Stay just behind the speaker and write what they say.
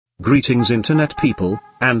Greetings internet people,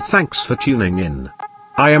 and thanks for tuning in.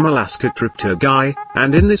 I am Alaska Crypto Guy,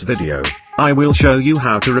 and in this video, I will show you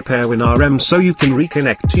how to repair WinRM so you can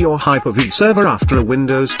reconnect to your Hyper-V server after a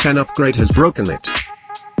Windows 10 upgrade has broken it.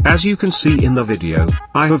 As you can see in the video,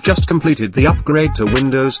 I have just completed the upgrade to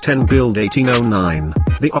Windows 10 build 1809,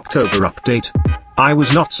 the October update. I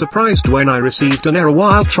was not surprised when I received an error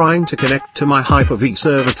while trying to connect to my Hyper-V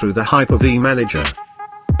server through the Hyper-V Manager.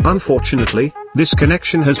 Unfortunately, this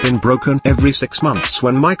connection has been broken every 6 months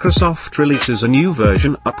when Microsoft releases a new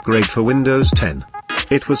version upgrade for Windows 10.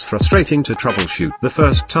 It was frustrating to troubleshoot the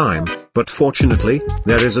first time, but fortunately,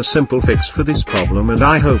 there is a simple fix for this problem and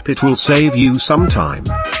I hope it will save you some time.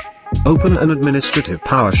 Open an administrative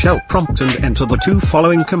PowerShell prompt and enter the two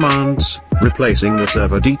following commands, replacing the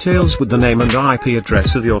server details with the name and IP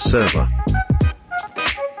address of your server.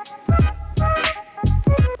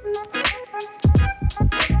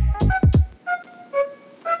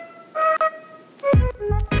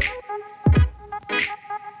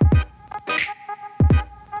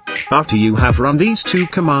 After you have run these two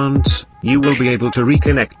commands, you will be able to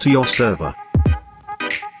reconnect to your server.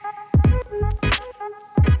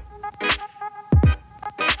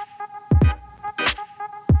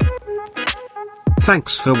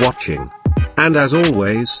 Thanks for watching. And as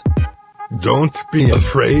always, don't be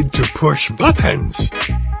afraid to push buttons.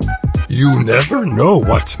 You never know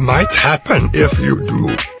what might happen if you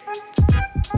do.